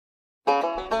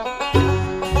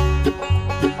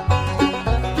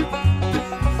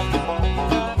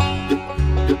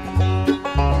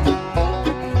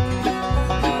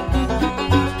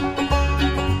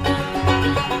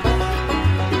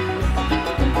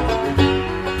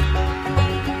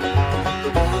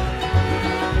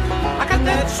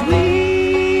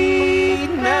sweet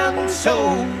mountain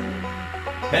soul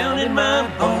down in my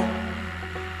bones.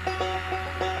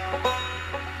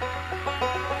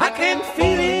 I can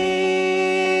feel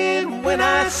it when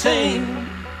I sing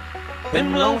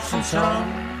them lonesome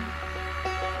songs.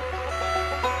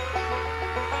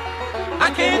 I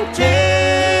can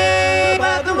tell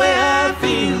by the way I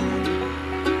feel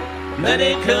that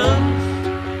it comes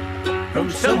from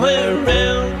somewhere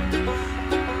else.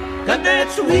 Got that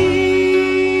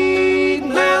sweet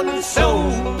mountain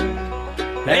soul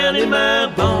down in my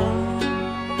bones.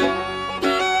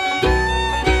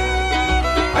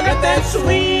 I got that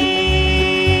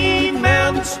sweet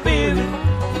mountain spirit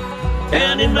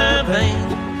down in my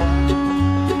veins,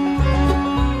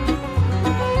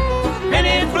 and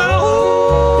it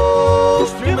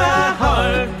flows through my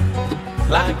heart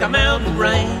like a mountain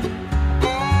rain.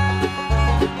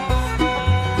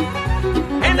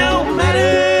 And no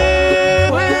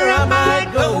matter where I might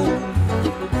go,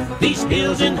 these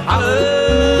hills and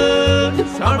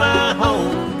hollows are my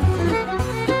home.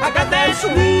 I got that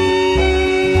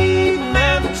sweet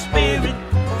mountain spirit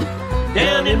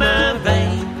down in my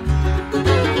veins.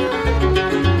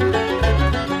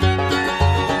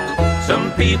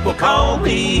 Some people call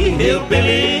me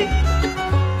hillbilly,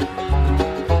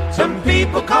 some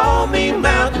people call me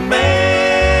mountain man.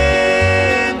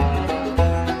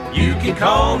 You can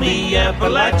call me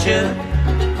Appalachia.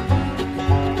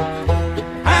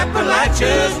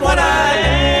 Appalachia's what I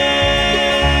am.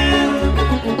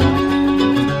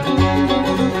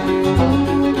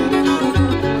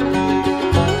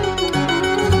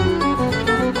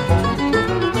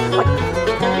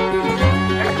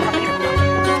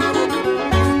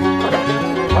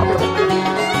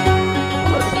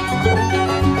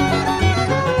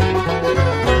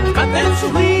 Got that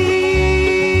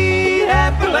sweet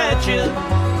Appalachia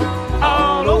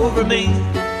all over me.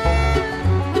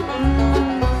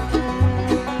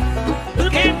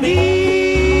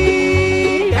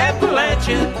 Me,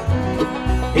 Appalachia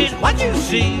is what you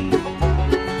see.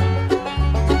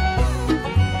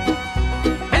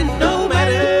 And no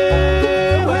matter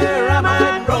where I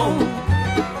might roam,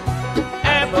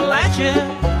 Appalachia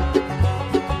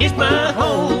is my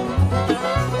home.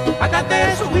 I got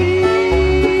that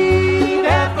sweet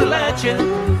Appalachia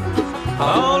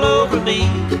all over me.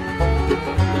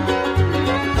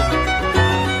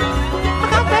 I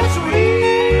got that sweet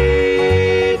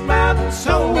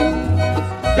soul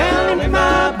down in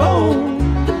my bones.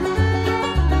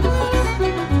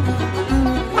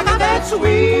 I got that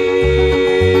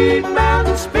sweet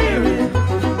mountain spirit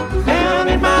down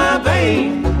in my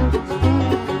veins.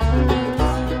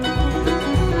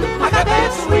 I got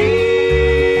that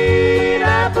sweet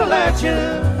Appalachia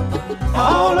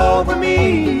all over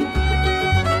me.